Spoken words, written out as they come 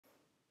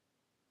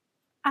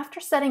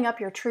After setting up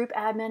your Troop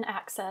admin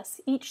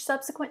access, each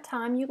subsequent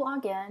time you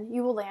log in,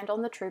 you will land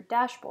on the Troop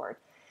dashboard.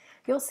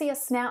 You'll see a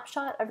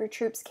snapshot of your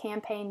Troop's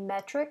campaign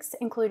metrics,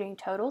 including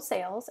total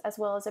sales, as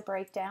well as a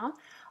breakdown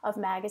of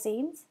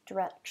magazines,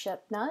 direct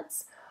ship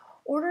nuts,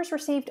 orders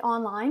received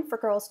online for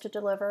girls to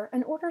deliver,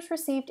 and orders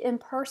received in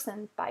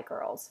person by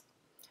girls.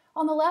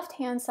 On the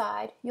left-hand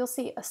side, you'll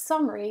see a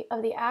summary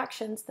of the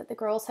actions that the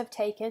girls have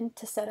taken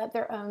to set up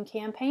their own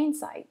campaign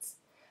sites.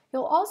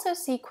 You'll also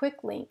see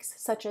quick links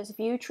such as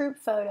View Troop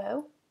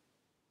Photo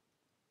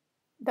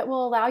that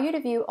will allow you to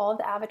view all of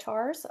the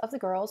avatars of the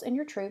girls in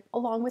your troop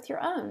along with your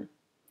own.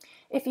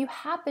 If you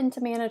happen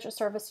to manage a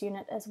service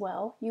unit as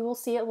well, you will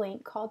see a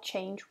link called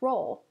Change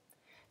Role.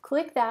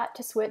 Click that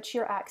to switch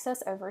your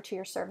access over to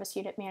your service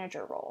unit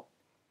manager role.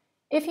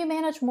 If you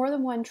manage more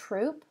than one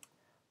troop,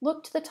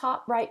 look to the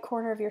top right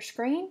corner of your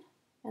screen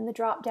and the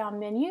drop-down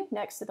menu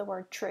next to the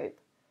word Troop.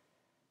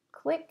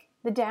 Click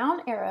the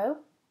down arrow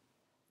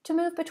to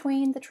move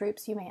between the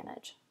troops you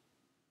manage.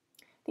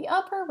 The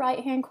upper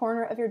right-hand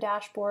corner of your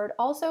dashboard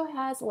also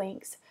has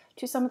links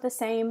to some of the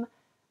same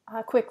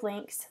quick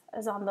links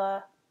as on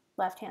the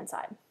left-hand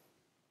side.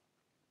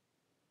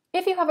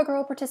 If you have a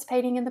girl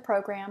participating in the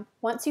program,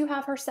 once you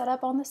have her set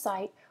up on the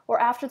site or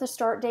after the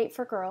start date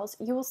for girls,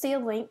 you will see a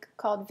link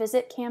called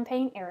Visit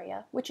Campaign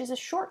Area, which is a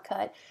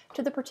shortcut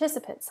to the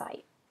participant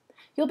site.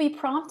 You'll be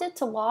prompted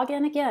to log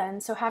in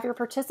again, so have your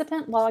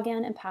participant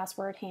login and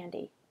password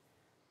handy.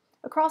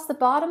 Across the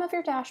bottom of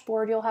your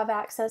dashboard, you'll have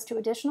access to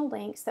additional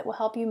links that will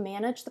help you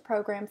manage the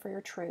program for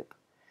your troop.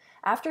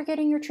 After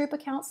getting your troop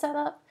account set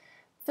up,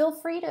 feel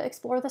free to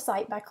explore the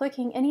site by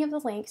clicking any of the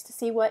links to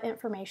see what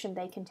information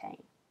they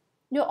contain.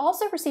 You'll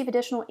also receive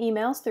additional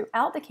emails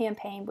throughout the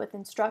campaign with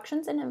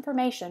instructions and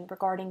information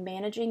regarding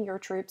managing your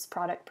troop's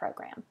product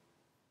program.